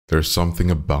There's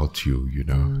something about you, you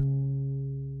know.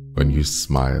 When you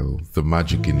smile, the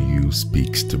magic in you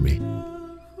speaks to me.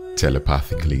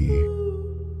 Telepathically,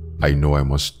 I know I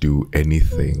must do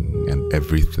anything and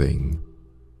everything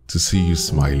to see you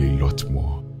smile a lot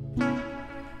more.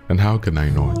 And how can I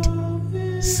not?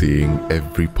 Seeing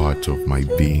every part of my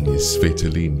being is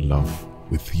fatally in love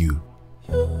with you.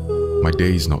 My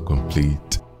day is not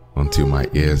complete until my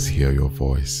ears hear your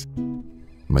voice.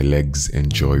 My legs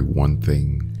enjoy one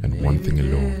thing and one thing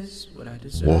alone,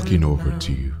 walking over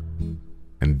to you.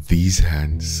 And these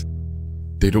hands,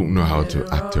 they don't know how to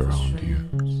act around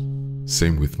you.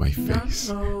 Same with my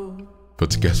face.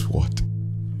 But guess what?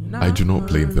 I do not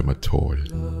blame them at all.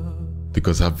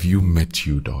 Because have you met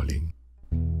you, darling?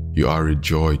 You are a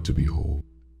joy to behold,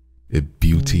 a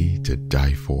beauty to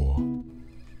die for.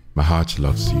 My heart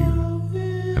loves you,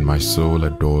 and my soul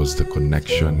adores the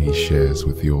connection he shares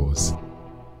with yours.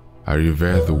 I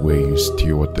revere the way you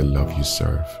steward the love you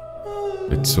serve.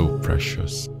 It's so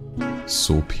precious,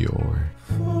 so pure,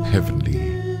 heavenly.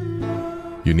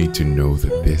 You need to know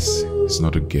that this is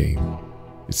not a game,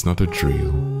 it's not a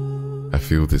drill. I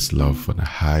feel this love on a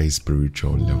high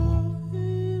spiritual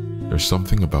level. There's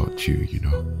something about you, you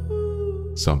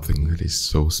know, something that is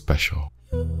so special.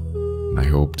 And I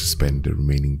hope to spend the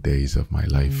remaining days of my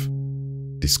life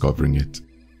discovering it.